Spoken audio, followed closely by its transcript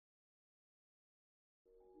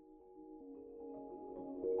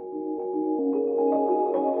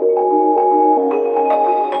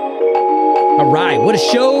what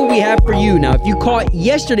a show we have for you. Now, if you caught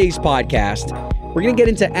yesterday's podcast, we're going to get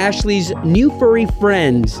into Ashley's new furry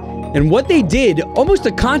friends and what they did almost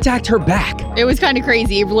to contact her back. It was kind of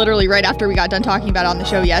crazy, literally right after we got done talking about it on the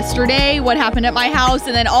show yesterday, what happened at my house.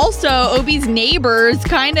 And then also, Obi's neighbors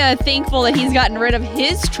kind of thankful that he's gotten rid of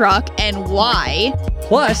his truck and why.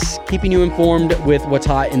 Plus, keeping you informed with what's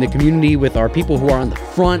hot in the community with our people who are on the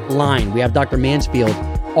front line. We have Dr. Mansfield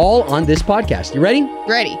all on this podcast. You ready?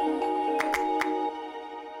 Ready.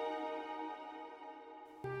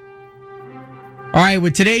 All right,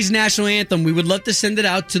 with today's national anthem, we would love to send it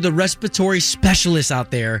out to the respiratory specialists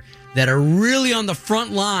out there that are really on the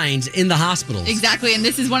front lines in the hospitals. Exactly, and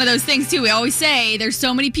this is one of those things, too. We always say there's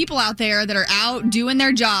so many people out there that are out doing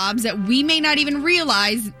their jobs that we may not even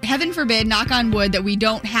realize, heaven forbid, knock on wood, that we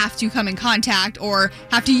don't have to come in contact or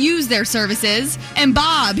have to use their services. And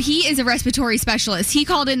Bob, he is a respiratory specialist. He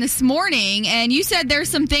called in this morning, and you said there's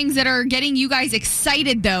some things that are getting you guys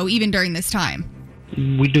excited, though, even during this time.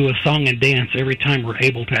 We do a song and dance every time we're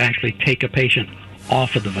able to actually take a patient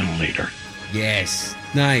off of the ventilator. Yes.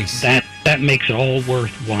 Nice. That makes it all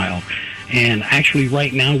worthwhile. And actually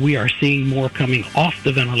right now we are seeing more coming off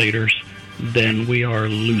the ventilators than we are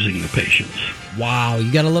losing the patients. Wow, you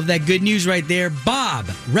got to love that good news right there. Bob,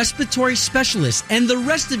 respiratory specialist, and the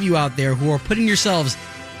rest of you out there who are putting yourselves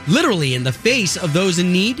literally in the face of those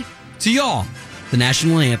in need. To y'all, the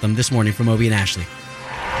national anthem this morning from Obi and Ashley.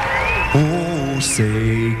 Oh,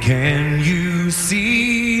 say, can you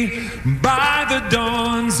see by the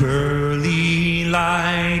dawn's early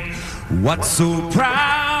light what so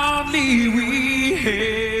proudly we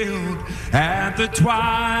hailed at the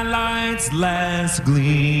twilight's last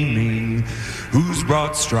gleaming, whose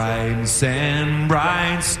broad stripes and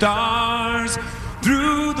bright stars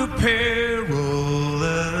through the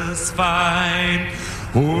perilous fight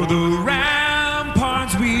o'er the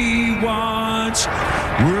ramparts we watched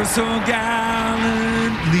were so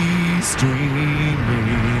gallantly streaming,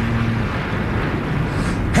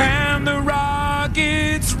 and the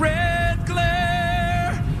rockets' red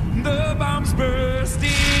glare, the bombs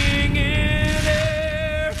bursting in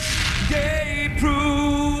air, gave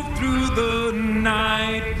proof through the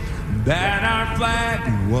night that our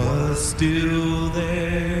flag was still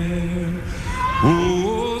there.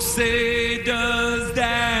 Oh, say, does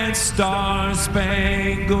that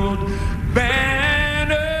star-spangled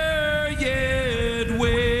banner yet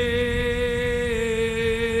wave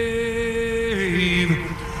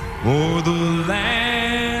o'er the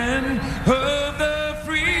land of the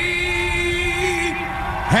free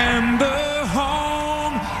and the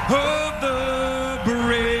home of the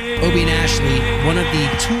brave? Obi and Ashley, one of the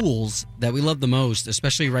tools that we love the most,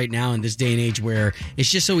 especially right now in this day and age where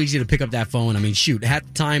it's just so easy to pick up that phone. I mean, shoot, at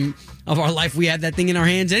the time of our life, we had that thing in our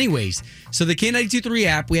hands anyways. So the K92.3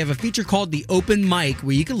 app, we have a feature called the Open Mic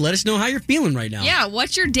where you can let us know how you're feeling right now. Yeah,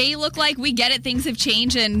 what's your day look like? We get it. Things have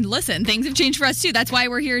changed. And listen, things have changed for us too. That's why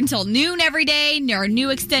we're here until noon every day, our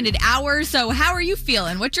new extended hours. So how are you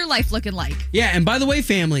feeling? What's your life looking like? Yeah, and by the way,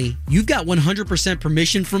 family, you've got 100%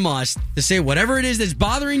 permission from us to say whatever it is that's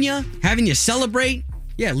bothering you, having you celebrate.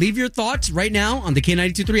 Yeah, leave your thoughts right now on the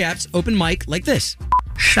K92.3 app's Open Mic like this.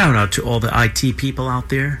 Shout out to all the IT people out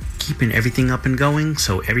there, keeping everything up and going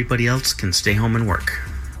so everybody else can stay home and work.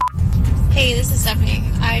 Hey, this is Stephanie.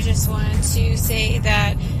 I just wanted to say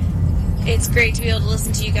that it's great to be able to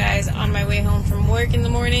listen to you guys on my way home from work in the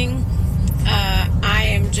morning. I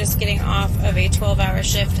am just getting off of a 12-hour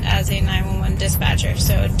shift as a 911 dispatcher,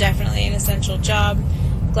 so definitely an essential job.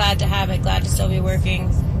 Glad to have it, glad to still be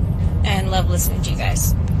working, and love listening to you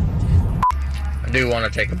guys. I do want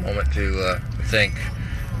to take a moment to thank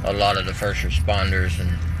a lot of the first responders and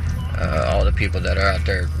all the people that are out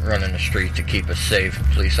there running the streets to keep us safe,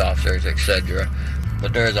 police officers, etc.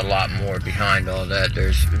 But there's a lot more behind all that.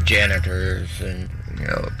 There's janitors and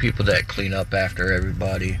people that clean up after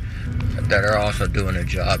everybody that are also doing a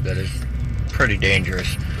job that is pretty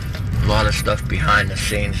dangerous. A lot of stuff behind the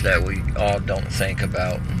scenes that we all don't think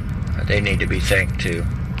about. They need to be thanked too.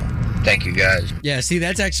 Thank you, guys. Yeah, see,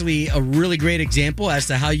 that's actually a really great example as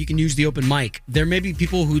to how you can use the Open Mic. There may be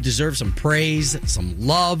people who deserve some praise, some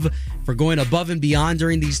love for going above and beyond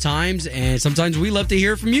during these times, and sometimes we love to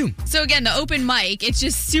hear from you. So again, the Open Mic, it's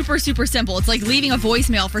just super, super simple. It's like leaving a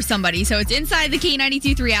voicemail for somebody. So it's inside the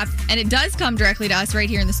K92.3 app, and it does come directly to us right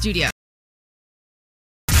here in the studio.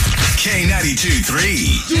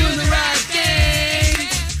 K92.3. Doing the right thing.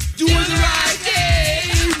 Doing the right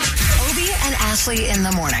thing. Obi and Ashley in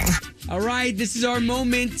the morning. All right, this is our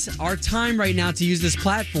moment, our time right now to use this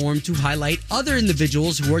platform to highlight other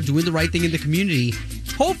individuals who are doing the right thing in the community,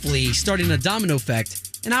 hopefully starting a domino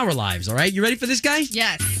effect in our lives, all right? You ready for this, guys?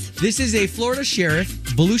 Yes. This is a Florida sheriff,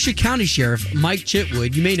 Volusia County Sheriff, Mike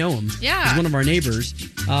Chitwood. You may know him. Yeah. He's one of our neighbors.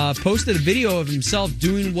 Posted a video of himself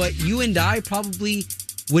doing what you and I probably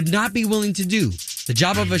would not be willing to do. The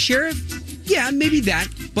job of a sheriff? Yeah, maybe that.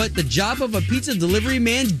 But the job of a pizza delivery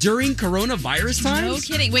man during coronavirus times?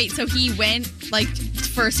 No kidding. Wait, so he went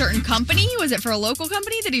for a certain company? Was it for a local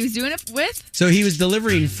company that he was doing it with? So he was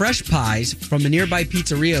delivering fresh pies from a nearby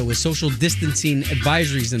pizzeria with social distancing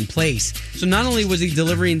advisories in place. So not only was he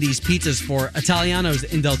delivering these pizzas for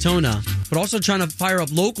Italianos in Deltona, but also trying to fire up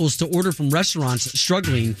locals to order from restaurants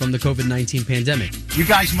struggling from the COVID-19 pandemic. You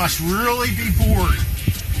guys must really be bored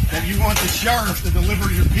that you want the sheriff to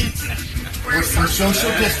deliver your pizza. For social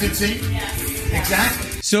distancing. Exactly.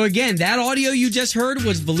 So again, that audio you just heard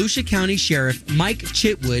was Volusia County Sheriff Mike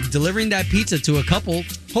Chitwood delivering that pizza to a couple,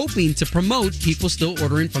 hoping to promote people still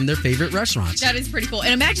ordering from their favorite restaurants. That is pretty cool.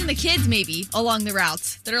 And imagine the kids maybe along the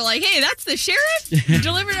routes that are like, hey, that's the sheriff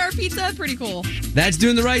delivering our pizza. Pretty cool. That's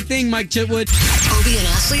doing the right thing, Mike Chitwood. Obie and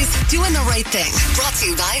Ashley's Doing the Right Thing. Brought to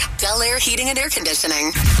you by Bel Air Heating and Air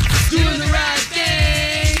Conditioning. Doing the right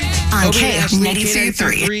thing. On Obie and Ashley,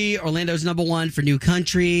 K92.3. K92.3, Orlando's #1 for New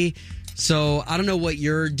Country. So I don't know what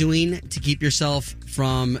you're doing to keep yourself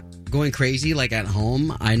from going crazy like at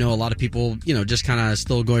home. I know a lot of people, just kind of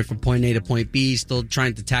still going from point A to point B, still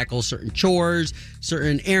trying to tackle certain chores,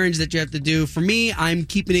 certain errands that you have to do. For me, I'm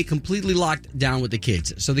keeping it completely locked down with the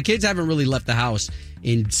kids. So the kids haven't really left the house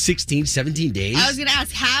in 16, 17 days. I was going to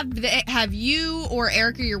ask, have you or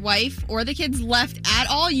Erica, your wife, or the kids left at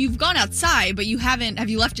all? You've gone outside, but have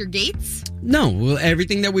you left your gates? No, well,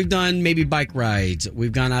 everything that we've done, maybe bike rides.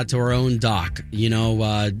 We've gone out to our own dock,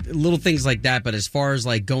 little things like that. But as far as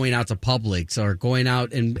like going out to Publix or going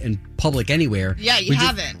out in public anywhere. Yeah, you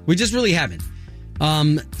haven't. We just really haven't.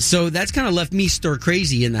 So that's kind of left me stir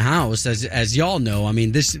crazy in the house, as y'all know. I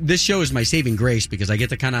mean, this show is my saving grace because I get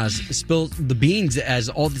to kind of spill the beans as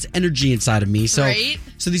all this energy inside of me. So, right?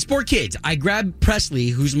 So these poor kids, I grab Presley,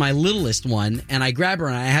 who's my littlest one, and I grab her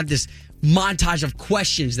and I have this montage of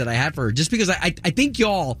questions that I have for her, just because I think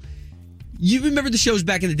you remember the shows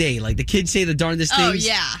back in the day, like the kids say the darndest things. Oh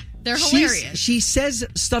yeah, they're hilarious. She says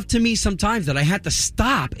stuff to me sometimes that I had to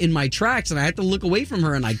stop in my tracks and I had to look away from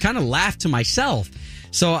her and I kind of laugh to myself.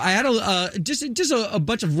 So I had just a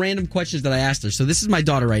bunch of random questions that I asked her. So this is my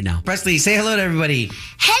daughter right now. Presley, say hello to everybody.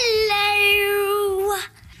 Hello.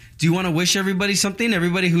 Do you want to wish everybody something?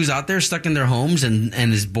 Everybody who's out there stuck in their homes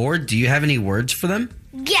and is bored, do you have any words for them?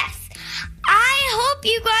 Yes. I hope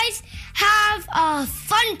you guys have a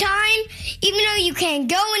fun time, even though you can't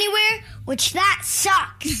go anywhere, which that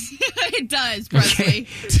sucks. It does, Presley. Okay.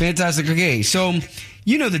 Fantastic. Okay, so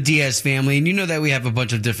you know the Diaz family, and you know that we have a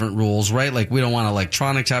bunch of different rules, right? Like we don't want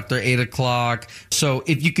electronics after 8 o'clock. So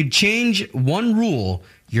if you could change one rule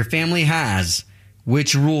your family has,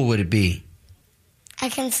 which rule would it be? I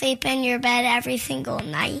can sleep in your bed every single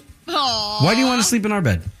night. Aww. Why do you want to sleep in our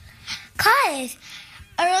bed? 'Cause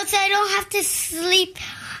or else I don't have to sleep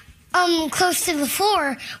close to the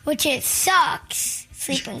floor, which it sucks,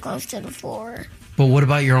 sleeping close to the floor. But what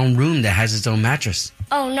about your own room that has its own mattress?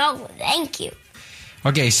 Oh, no, thank you.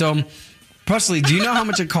 Okay, so, Presley, do you know how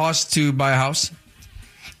much it costs to buy a house?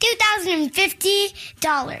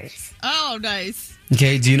 $2,050. Oh, nice.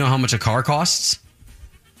 Okay, do you know how much a car costs?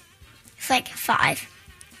 It's like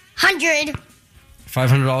 $500.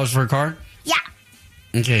 $500 for a car? Yeah.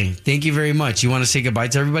 Okay, thank you very much. You want to say goodbye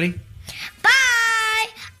to everybody? Bye!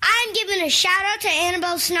 I'm giving a shout out to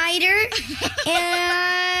Annabelle Snyder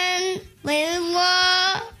and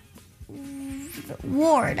Layla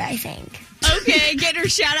Ward, I think. Okay, getting her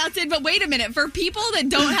shout outs in. But wait a minute. For people that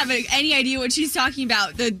don't have any idea what she's talking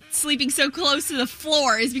about, the sleeping so close to the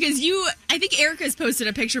floor is because I think Erica's posted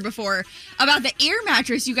a picture before about the air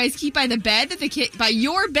mattress you guys keep by the bed by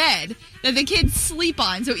your bed that the kids sleep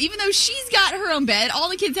on. So even though she's got her own bed, all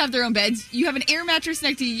the kids have their own beds, you have an air mattress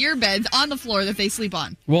next to your beds on the floor that they sleep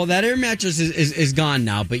on. Well, that air mattress is gone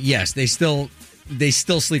now, but yes, they still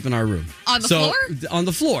sleep in our room. On the floor? On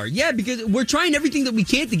the floor, yeah, because we're trying everything that we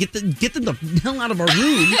can to get them the hell out of our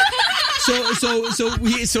room. So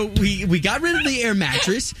we got rid of the air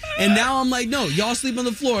mattress, and now I'm like, no, y'all sleep on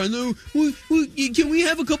the floor. And then, can we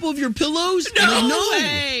have a couple of your pillows? No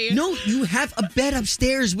way. No, you have a bed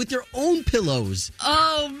upstairs with your own pillows.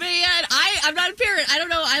 Oh man, I'm not a parent. I don't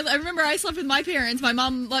know. I remember I slept with my parents. My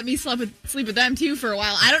mom let me sleep with them too for a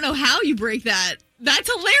while. I don't know how you break that.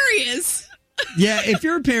 That's hilarious. Yeah, if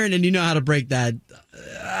you're a parent and you know how to break that,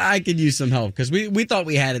 I could use some help because we thought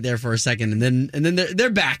we had it there for a second, and then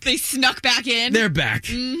they're back. They snuck back in. They're back.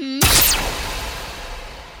 Mm-hmm.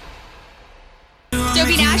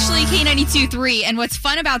 Obie and Ashley, K92.3. And what's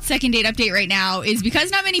fun about Second Date Update right now is because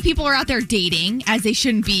not many people are out there dating, as they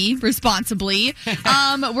shouldn't be, responsibly,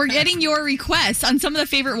 we're getting your requests on some of the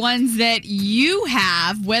favorite ones that you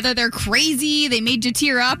have, whether they're crazy, they made you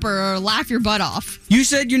tear up, or laugh your butt off. You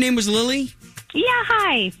said your name was Lily? Yeah,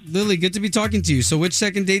 hi. Lily, good to be talking to you. So which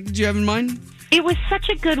second date did you have in mind? It was such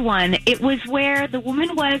a good one. It was where the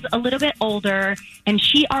woman was a little bit older, and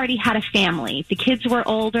she already had a family. The kids were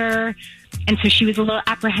older, and so she was a little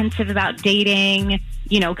apprehensive about dating,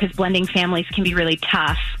 because blending families can be really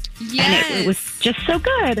tough. Yes. And it was just so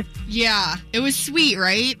good. Yeah, it was sweet,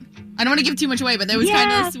 right? I don't want to give too much away, but that was kind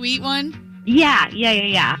of a sweet one. Yeah.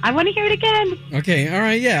 I want to hear it again. Okay, all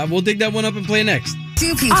right, yeah. We'll dig that one up and play next.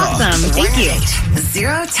 2 people. Awesome. Thank you.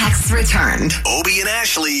 0 texts returned. Obie and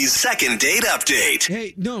Ashley's second date update.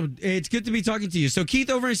 Hey, no, it's good to be talking to you. So Keith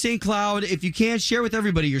over in St. Cloud, if you can, share with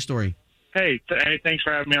everybody your story. Hey, thanks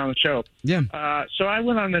for having me on the show. Yeah. So I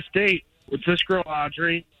went on this date with this girl,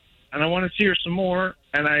 Audrey, and I want to see her some more.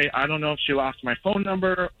 And I don't know if she lost my phone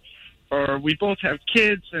number or we both have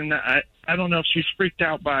kids, and I don't know if she's freaked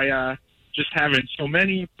out by just having so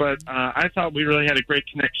many, but I thought we really had a great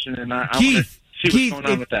connection, and I want to see what's going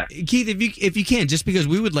on with that. Keith, if you can, just because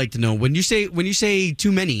we would like to know, when you say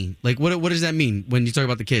too many, like what does that mean when you talk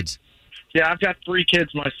about the kids? Yeah, I've got 3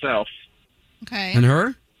 kids myself. Okay. And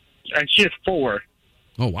her? And she has 4.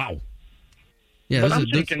 Oh, wow. Yeah, but I'm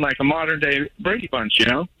thinking like a modern-day Brady Bunch,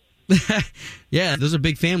 Yeah, those are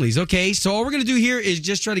big families. Okay, so all we're going to do here is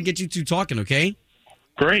just try to get you two talking, okay?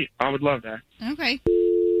 Great. I would love that. Okay.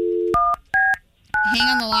 Hang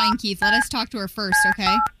on the line, Keith. Let us talk to her first,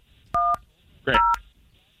 okay? Great.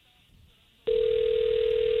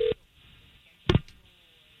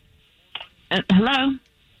 Hello?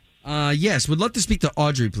 Yes, would love to speak to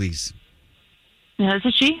Audrey, please. Is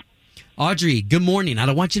it she? Audrey, good morning. I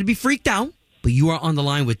don't want you to be freaked out, but you are on the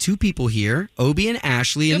line with 2 people here, Obie and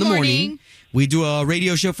Ashley in the morning. We do a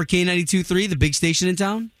radio show for K92.3, the big station in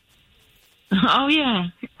town. Oh, yeah.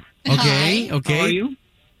 Okay, Hi. okay. How are you?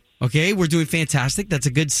 Okay, we're doing fantastic. That's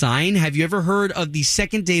a good sign. Have you ever heard of the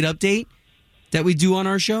second date update that we do on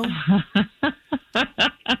our show?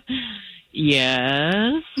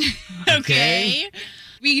 Yes. Okay.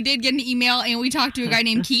 We did get an email, and we talked to a guy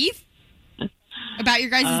named Keith about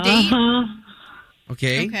your guys' date.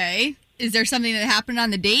 Okay. Okay. Is there something that happened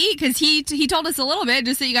on the date? Because he told us a little bit,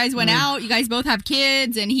 just that you guys went out. You guys both have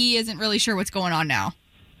kids, and he isn't really sure what's going on now.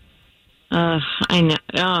 I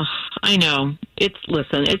know. I know. It's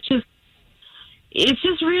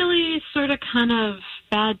just really sort of kind of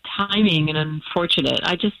bad timing and unfortunate.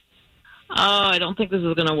 I don't think this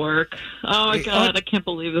is going to work. Oh, my God. I can't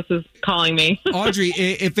believe this is calling me. Audrey,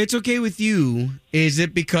 if it's okay with you, is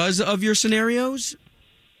it because of your scenarios?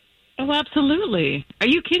 Oh, absolutely. Are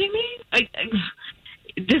you kidding me?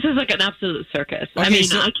 This is like an absolute circus. Okay, I mean,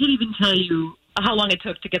 I can't even tell you how long it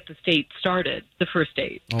took to get this date started, the first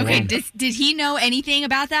date. Oh, Okay, wow. did he know anything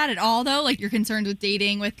about that at all, though? Like, you're concerned with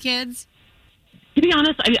dating with kids? To be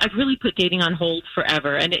honest, I've really put dating on hold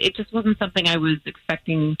forever, and it just wasn't something I was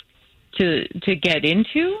expecting to get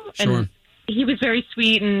into. Sure. And he was very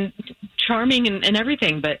sweet and charming and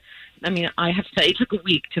everything, but I mean, I have to say, it took a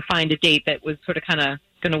week to find a date that was sort of kind of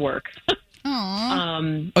going to work.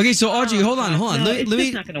 Aww. Okay, so Audrey, hold on. No, Let it's me.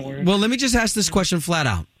 just not going to work. Well, let me just ask this question flat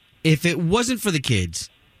out. If it wasn't for the kids,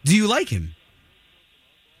 do you like him?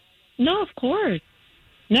 No, of course.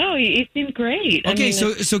 No, he seemed great. Okay,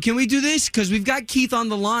 so can we do this? Because we've got Keith on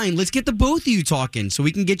the line. Let's get the both of you talking so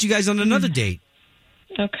we can get you guys on another date.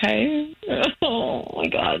 Okay. Oh, my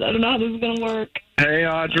God. I don't know how this is going to work. Hey,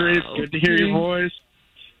 Audrey. It's good to hear your voice.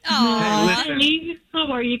 Aww. Hey, Hey,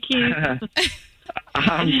 how are you, Keith?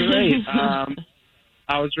 I'm great.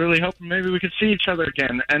 I was really hoping maybe we could see each other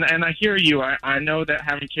again. And I hear you. I know that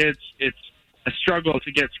having kids, it's a struggle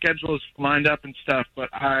to get schedules lined up and stuff, but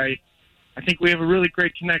I think we have a really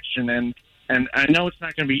great connection, and I know it's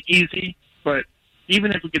not going to be easy, but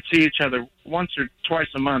even if we could see each other once or twice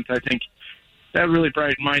a month, I think that really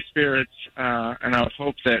brightened my spirits, and I would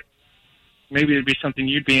hope that maybe it'd be something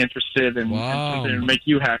you'd be interested in, and something that would make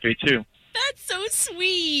you happy, too. That's so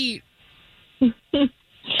sweet.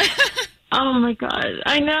 Oh, my God.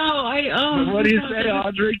 I know. What do you say,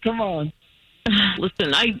 Audrey? Come on.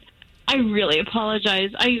 Listen, I really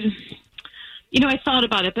apologize. I thought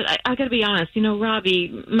about it, but I got to be honest.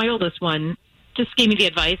 Robbie, my oldest one, just gave me the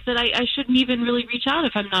advice that I shouldn't even really reach out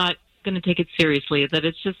if I'm not going to take it seriously, that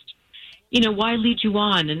it's just, why lead you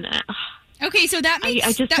on? And Okay, so that makes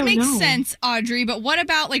I just don't makes know. sense, Audrey. But what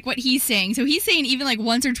about like what he's saying? So he's saying even like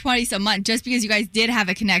once or twice a month, just because you guys did have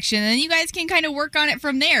a connection, and then you guys can kind of work on it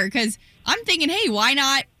from there. Because I'm thinking, hey, why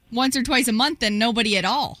not once or twice a month than nobody at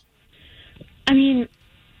all. I mean,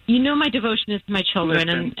 you know my devotion is to my children,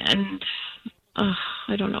 Listen. and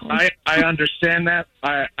I don't know. I understand that.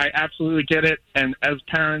 I absolutely get it. And as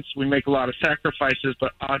parents, we make a lot of sacrifices.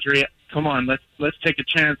 But Audrey, come on, let's take a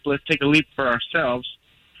chance. Let's take a leap for ourselves.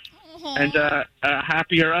 And a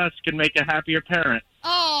happier us can make a happier parent.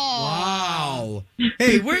 Wow.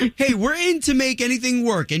 Hey, we're in to make anything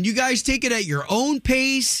work, and you guys take it at your own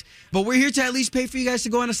pace. But we're here to at least pay for you guys to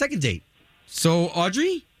go on a second date. So,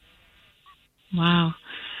 Audrey? Wow.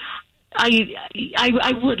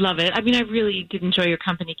 I would love it. I mean, I really did enjoy your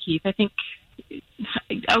company, Keith. I think,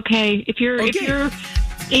 okay, if you're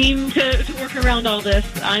aim to work around all this,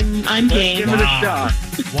 I'm game. Give it a shot.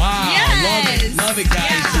 Wow. Yes. Love it,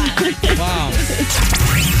 guys. Wow.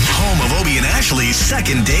 Home of Obie and Ashley's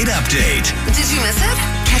second date update. Did you miss it?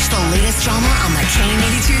 Catch the latest drama on the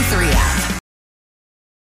K82-3 app.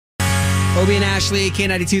 Obie and Ashley,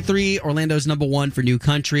 K92.3, Orlando's #1 for New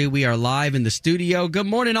Country. We are live in the studio. Good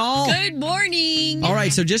morning, all. Good morning. All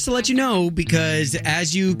right, so just to let you know, because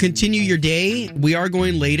as you continue your day, we are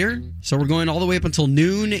going later. So we're going all the way up until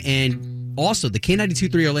noon. And also the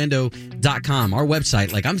K92.3Orlando.com, our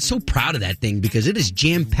website. Like, I'm so proud of that thing because it is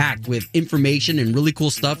jam-packed with information and really cool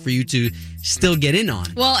stuff for you to still get in on.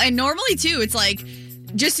 Well, and normally, too, it's like,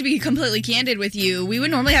 just to be completely candid with you, we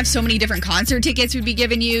would normally have so many different concert tickets we'd be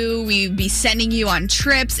giving you. We'd be sending you on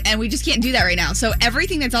trips, and we just can't do that right now. So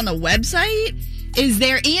everything that's on the website is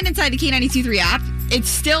there, and inside the K92.3 app, it's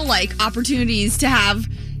still like opportunities to have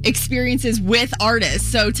experiences with artists.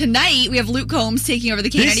 So tonight, we have Luke Combs taking over the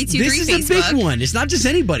K92.3 Facebook. This is a big one. It's not just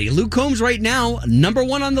anybody. Luke Combs right now,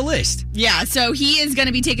 #1 on the list. Yeah, so he is going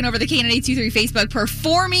to be taking over the K92.3 Facebook,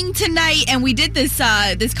 performing tonight. And we did this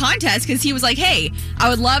this contest because he was like, hey, I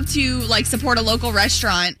would love to like support a local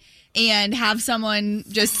restaurant and have someone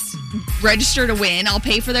just register to win. I'll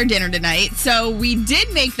pay for their dinner tonight. So we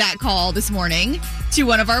did make that call this morning to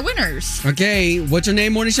one of our winners. Okay, what's your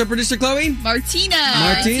name, Morning Show producer Chloe? Martina.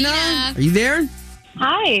 Martina, are you there?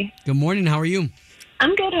 Hi. Good morning. How are you?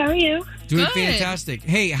 I'm good. How are you? Doing Good. fantastic.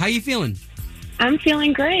 Hey, how you feeling? I'm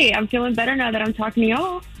feeling great. I'm feeling better now that I'm talking to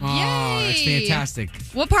y'all. Oh, that's Yay. fantastic.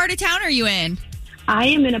 What part of town are you in? I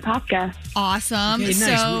am in Apopka. Awesome. Okay,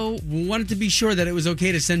 nice. So We wanted to be sure that it was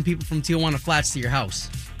okay to send people from Tijuana Flats to your house.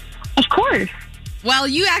 Of course. well,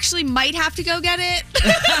 you actually might have to go get it.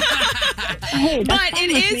 Hey, but fine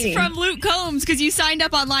it with is me. from Luke Combs because you signed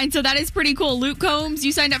up online. So that is pretty cool. Luke Combs,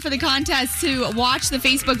 you signed up for the contest to watch the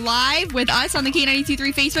Facebook Live with us on the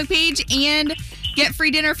K92.3 Facebook page and get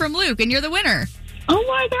free dinner from Luke. And you're the winner. Oh,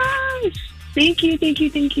 my gosh. Thank you, thank you,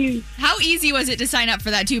 thank you. How easy was it to sign up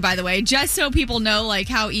for that, too, by the way? Just so people know, like,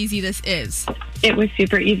 how easy this is. It was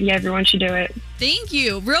super easy. Everyone should do it. Thank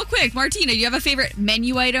you. Real quick, Martina, do you have a favorite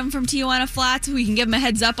menu item from Tijuana Flats we can give them a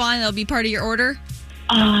heads up on? It'll be part of your order.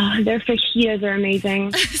 Their fajitas are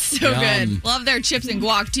amazing. So good. Love their chips and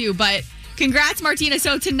guac, too. But congrats, Martina.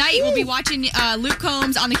 So tonight we'll be watching Luke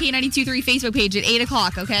Combs on the K92.3 Facebook page at 8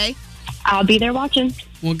 o'clock, okay? I'll be there watching.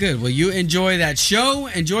 Well, good. Well, you enjoy that show,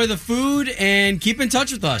 enjoy the food, and keep in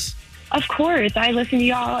touch with us. Of course. I listen to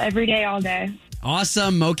y'all every day, all day.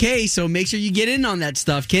 Awesome. Okay, so make sure you get in on that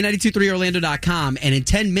stuff. K923Orlando.com. And in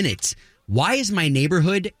 10 minutes, why is my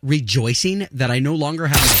neighborhood rejoicing that I no longer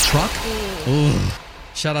have a truck? Ooh.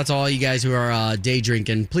 Shout out to all you guys who are day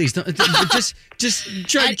drinking. Please don't just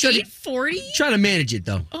try At 8:40? Try to manage it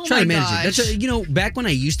though. Oh try my to manage gosh. it. That's back when I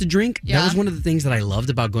used to drink. Yeah. That was one of the things that I loved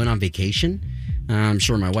about going on vacation. I'm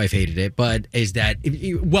sure my wife hated it, but is that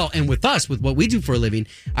and with us, with what we do for a living,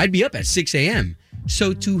 I'd be up at 6 a.m.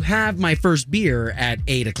 So to have my first beer at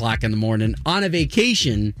 8 o'clock in the morning on a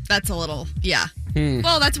vacation. That's a little, yeah.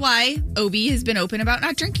 Well, that's why Obi has been open about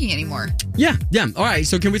not drinking anymore. Yeah. All right.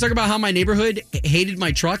 So can we talk about how my neighborhood hated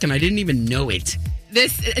my truck and I didn't even know it?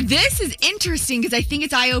 This is interesting because I think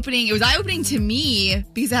it's eye-opening. It was eye-opening to me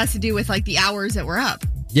because it has to do with like the hours that we're up.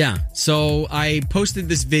 Yeah. So I posted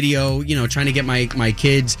this video, trying to get my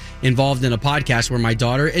kids involved in a podcast where my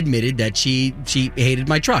daughter admitted that she hated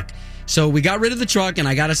my truck. So we got rid of the truck and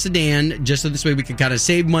I got a sedan just so this way we could kind of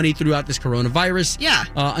save money throughout this coronavirus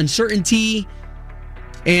uncertainty.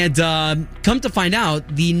 And come to find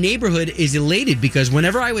out, the neighborhood is elated because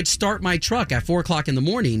whenever I would start my truck at 4 o'clock in the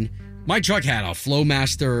morning, my truck had a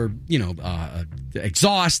Flowmaster,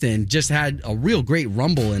 exhaust and just had a real great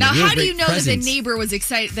rumble. And Now, a real how do great you know presence. that the neighbor was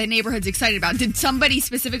excited? The neighborhood's excited about? Did somebody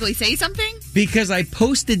specifically say something? Because I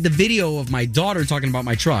posted the video of my daughter talking about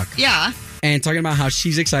my truck. Yeah. And talking about how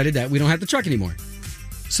she's excited that we don't have the truck anymore.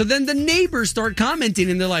 So then the neighbors start commenting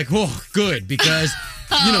and they're like, oh, good, because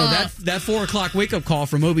that 4 o'clock wake up call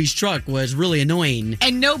from Obi's truck was really annoying.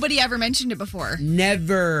 And nobody ever mentioned it before.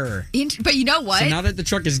 Never. But you know what? So now that the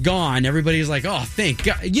truck is gone, everybody's like, "Oh, thank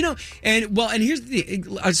God." And here's the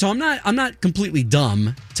thing. So I'm not completely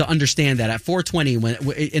dumb to understand that at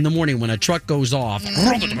 4:20 in the morning when a truck goes off.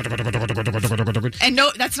 And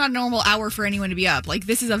no, that's not a normal hour for anyone to be up. Like,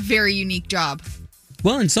 this is a very unique job.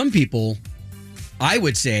 Well, and some people, I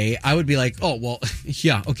would be like, "Oh, well,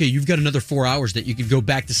 yeah, okay, you've got another 4 hours that you could go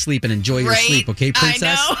back to sleep and enjoy your sleep, okay,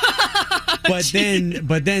 princess?" I know.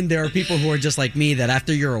 But then there are people who are just like me that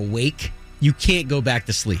after you're awake, you can't go back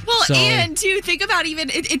to sleep. Well, and too, think about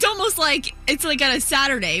it's almost like it's like on a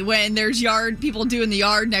Saturday when there's people doing the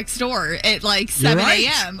yard next door at like 7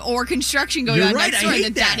 a.m. or construction going on next door.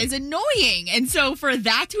 That is annoying. And so for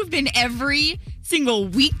that to have been every single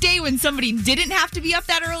weekday when somebody didn't have to be up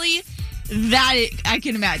that early, I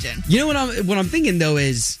can imagine. You know what I'm thinking though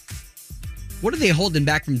is, what are they holding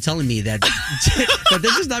back from telling me that they're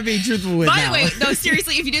just not being truthful with now? By the way, no,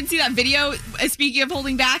 seriously, if you didn't see that video, speaking of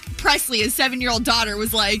holding back, Presley, his 7-year-old daughter,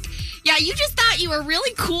 was like, "Yeah, you just thought you were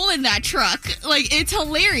really cool in that truck." Like, it's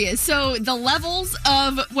hilarious. So the levels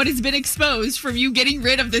of what has been exposed from you getting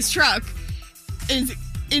rid of this truck is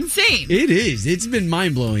insane. It is. It's been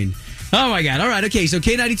mind-blowing. Oh, my God. All right. Okay. So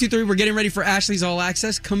K92.3, we're getting ready for Ashley's All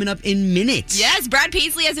Access coming up in minutes. Yes. Brad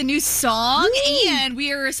Paisley has a new song, and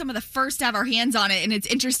we are some of the first to have our hands on it. And it's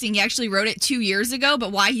interesting. He actually wrote it 2 years ago,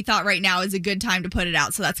 but why he thought right now is a good time to put it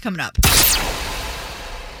out. So that's coming up.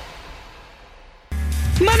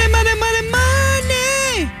 Money, money, money,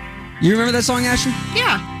 money. You remember that song, Ashley?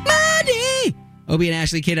 Yeah. Money. Obie and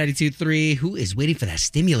Ashley, K92.3. Who is waiting for that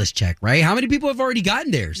stimulus check, right? How many people have already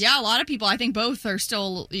gotten theirs? Yeah, a lot of people. I think both are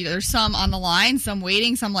still, there's some on the line, some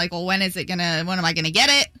waiting, some like, well, when am I going to get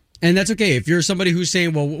it? And that's okay. If you're somebody who's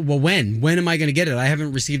saying, well, when am I going to get it? I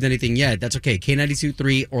haven't received anything yet. That's okay.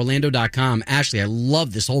 K92.3, Orlando.com. Ashley, I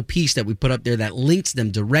love this whole piece that we put up there that links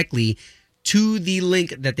them directly to the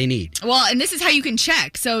link that they need. Well, and this is how you can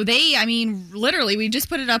check. So literally, we just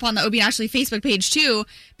put it up on the Obie and Ashley Facebook page too,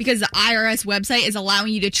 because the IRS website is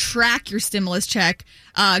allowing you to track your stimulus check.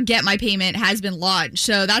 Get My Payment has been launched.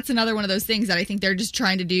 So that's another one of those things that I think they're just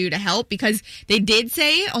trying to do to help, because they did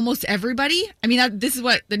say almost everybody, this is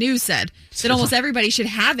what the news said, that almost everybody should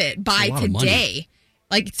have it by today.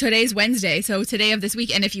 Like, today's Wednesday, so today of this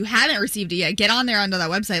week. And if you haven't received it yet, get on there onto that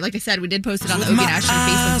website. Like I said, we did post it on the Obie and Ashley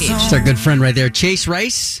Facebook page. It's our good friend right there, Chase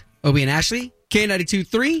Rice, Obie and Ashley,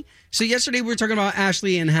 K92.3. So yesterday we were talking about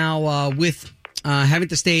Ashley and how with having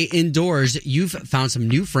to stay indoors, you've found some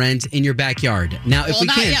new friends in your backyard. Now, if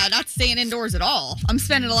not staying indoors at all. I'm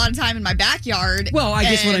spending a lot of time in my backyard. Well, I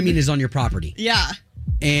guess what I mean is on your property. Yeah.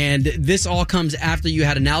 And this all comes after you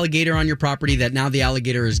had an alligator on your property that now the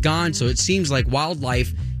alligator is gone. So it seems like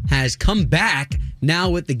wildlife has come back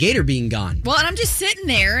now with the gator being gone. Well, and I'm just sitting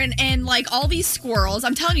there and like all these squirrels.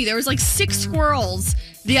 I'm telling you, there was like 6 squirrels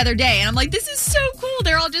the other day. And I'm like, this is so cool.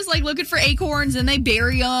 They're all just like looking for acorns and they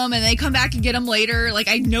bury them and they come back and get them later. Like,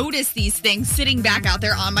 I noticed these things sitting back out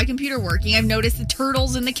there on my computer working. I've noticed the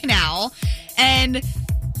turtles in the canal. And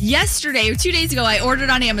yesterday, or 2 days ago, I ordered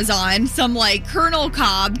on Amazon some like kernel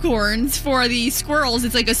cob corns for the squirrels.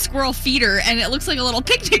 It's like a squirrel feeder, and it looks like a little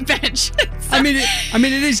picnic bench. So,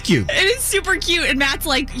 it is cute. It is super cute. And Matt's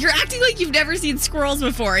like, "You're acting like you've never seen squirrels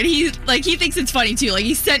before," and he thinks it's funny too. Like,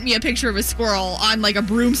 he sent me a picture of a squirrel on like a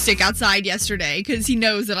broomstick outside yesterday because he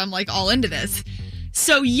knows that I'm like all into this.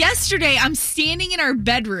 So yesterday, I'm standing in our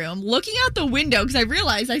bedroom looking out the window because I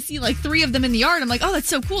realized I see like 3 of them in the yard. I'm like, oh, that's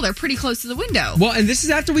so cool. They're pretty close to the window. Well, and this is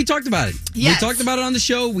after we talked about it. Yes. We talked about it on the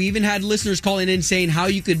show. We even had listeners calling in saying how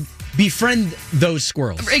you could befriend those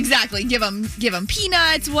squirrels. Exactly. Give them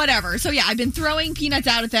peanuts, whatever. So yeah, I've been throwing peanuts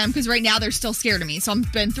out at them because right now they're still scared of me. So I've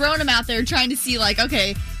been throwing them out there trying to see like,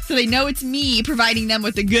 okay, so they know it's me providing them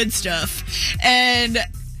with the good stuff. And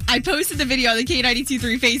I posted the video on the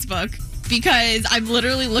K92.3 Facebook because I'm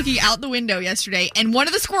literally looking out the window yesterday, and one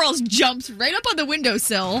of the squirrels jumps right up on the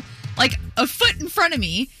windowsill, like a foot in front of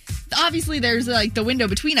me. Obviously, there's like the window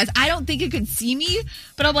between us. I don't think it could see me,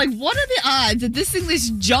 but I'm like, what are the odds that this thing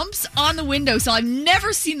just jumps on the windowsill? I've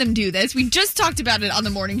never seen them do this. We just talked about it on the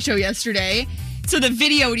morning show yesterday. So the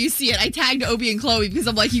video, when you see it, I tagged Obie and Chloe because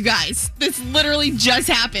I'm like, you guys, this literally just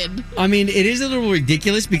happened. I mean, it is a little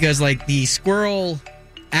ridiculous because like the squirrel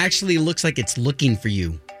actually looks like it's looking for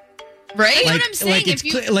you. Right? Like, what I'm saying.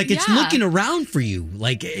 It's looking around for you.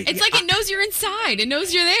 Like, it's like it knows you're inside. It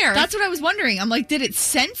knows you're there. That's what I was wondering. I'm like, did it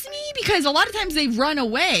sense me? Because a lot of times they run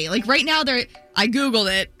away. Like right now, I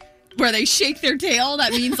Googled it. where they shake their tail.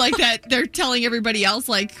 That means like that they're telling everybody else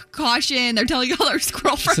like caution. They're telling all their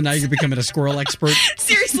squirrel friends. So now you're becoming a squirrel expert.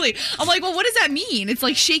 Seriously. I'm like, well, what does that mean? It's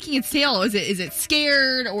like shaking its tail. Is it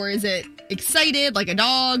scared or is it excited like a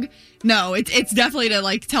dog? No, it's definitely to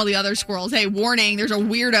like tell the other squirrels, hey, warning, there's a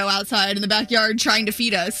weirdo outside in the backyard trying to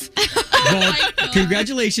feed us. Well,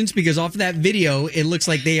 congratulations, because off of that video, it looks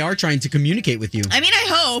like they are trying to communicate with you. I mean, I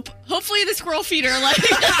hope. Hopefully the squirrel feeder like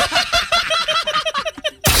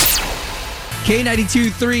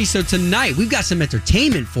K92.3. So tonight, we've got some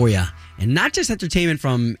entertainment for you. And not just entertainment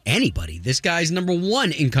from anybody. This guy's number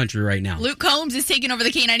one in country right now. Luke Combs is taking over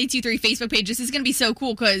the K92.3 Facebook page. This is going to be so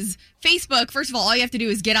cool because Facebook, first of all you have to do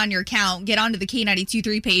is get on your account, get onto the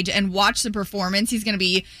K92.3 page and watch the performance. He's going to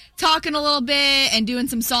be talking a little bit and doing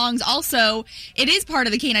some songs. Also, it is part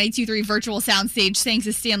of the K92.3 virtual soundstage thanks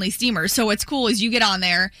to Stanley Steamer. So what's cool is you get on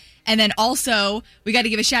there. And then also, we got to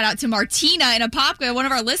give a shout out to Martina in Apopka, one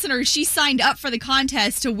of our listeners. She signed up for the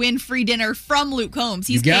contest to win free dinner from Luke Combs.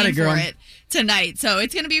 He's paying for it tonight. So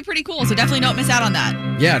it's going to be pretty cool. So definitely don't miss out on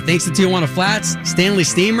that. Yeah, thanks to Tijuana Flats, Stanley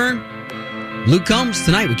Steamer, Luke Combs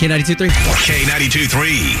tonight with K92.3.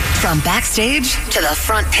 K92.3. From backstage to the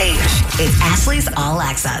front page, it's Ashley's All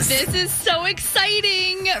Access. This is so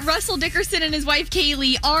exciting. Russell Dickerson and his wife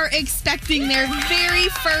Kaylee are expecting their very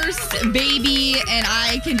first baby, and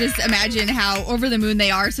I can just imagine how over the moon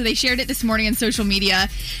they are. So they shared it this morning on social media,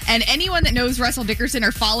 and anyone that knows Russell Dickerson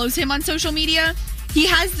or follows him on social media, he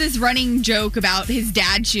has this running joke about his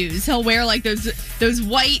dad shoes. He'll wear like those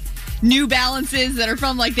white New Balances that are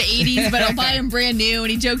from like the 80s, but he'll buy them brand new, and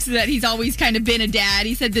he jokes that he's always kind of been a dad.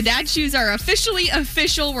 He said the dad shoes are officially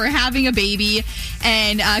official. We're having a baby.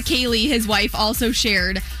 And Kaylee, his wife, also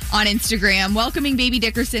shared on Instagram, welcoming baby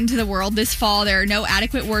Dickerson to the world this fall. There are no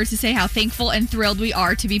adequate words to say how thankful and thrilled we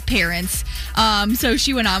are to be parents. So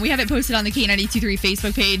she went on. We have it posted on the K92.3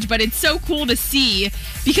 Facebook page, but it's so cool to see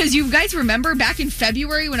because you guys remember back in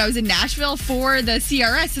February when I was in Nashville for the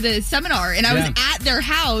CRS, the seminar, and I was at their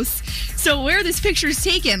house. So where this picture is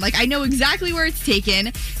taken, like I know exactly where it's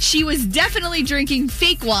taken. She was definitely drinking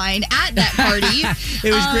fake wine at that party.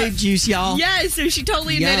 It was grape juice, y'all. Yeah, so she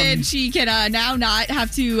totally admitted she can now not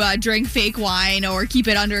have to drink fake wine or keep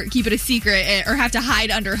it a secret or have to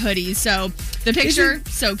hide under hoodies. So the picture,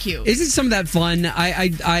 so cute. Isn't some of that fun?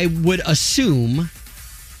 I would assume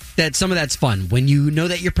that some of that's fun when you know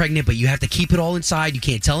that you're pregnant, but you have to keep it all inside. You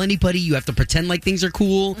can't tell anybody. You have to pretend like things are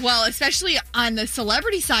cool. Well, especially on the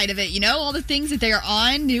celebrity side of it, you know, all the things that they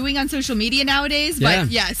are doing on social media nowadays.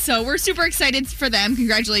 But yeah, so we're super excited for them.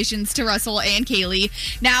 Congratulations to Russell and Kaylee.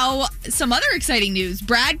 Now, some other exciting news.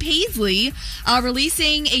 Brad Paisley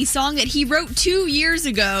releasing a song that he wrote 2 years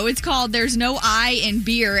ago. It's called There's No I in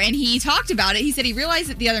Beer, and he talked about it. He said he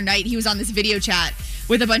realized it the other night. He was on this video chat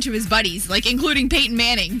with a bunch of his buddies, like including Peyton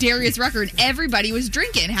Manning, Darius Rucker, and everybody was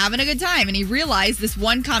drinking, having a good time. And he realized this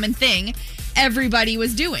one common thing everybody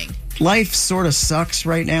was doing. Life sort of sucks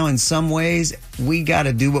right now in some ways. We got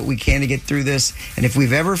to do what we can to get through this. And if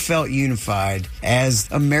we've ever felt unified as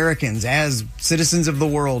Americans, as citizens of the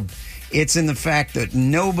world, it's in the fact that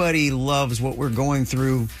nobody loves what we're going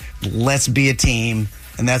through. Let's be a team.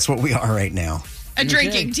 And that's what we are right now. A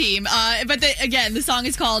drinking team. But again, the song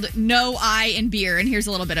is called No I in Beer, and here's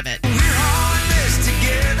a little bit of it. We're all in this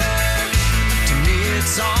together. To me,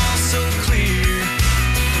 it's all so clear.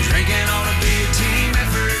 Drinking ought to be a team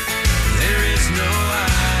effort. There is no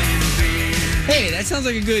I in beer. Hey, that sounds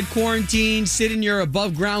like a good quarantine, sit in your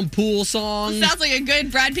above ground pool song. Sounds like a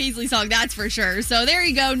good Brad Paisley song, that's for sure. So there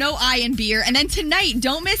you go, No I in Beer. And then tonight,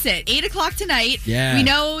 don't miss it, 8 o'clock tonight. Yeah. We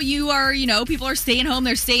know people are staying home,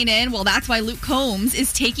 they're staying in. Well, that's why Luke Combs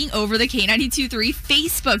is taking over the K92.3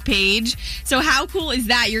 Facebook page. So how cool is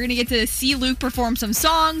that? You're going to get to see Luke perform some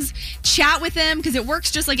songs, chat with him, because it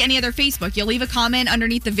works just like any other Facebook. You'll leave a comment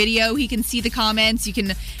underneath the video. He can see the comments. You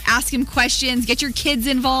can ask him questions, get your kids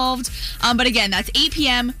involved. But again, that's 8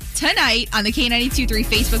 p.m. tonight on the K92.3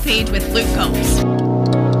 Facebook page with Luke Combs.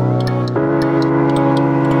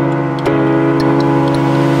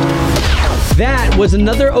 That was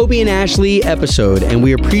another Obie and Ashley episode, and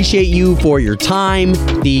we appreciate you for your time,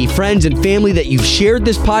 the friends and family that you've shared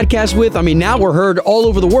this podcast with. I mean, now we're heard all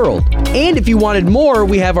over the world. And if you wanted more,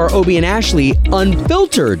 we have our Obie and Ashley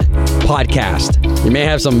Unfiltered podcast. You may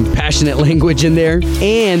have some passionate language in there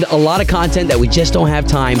and a lot of content that we just don't have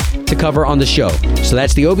time to cover on the show. So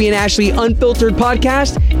that's the Obie and Ashley Unfiltered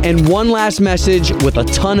podcast, and one last message with a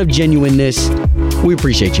ton of genuineness. We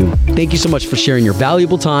appreciate you. Thank you so much for sharing your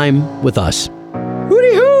valuable time with us.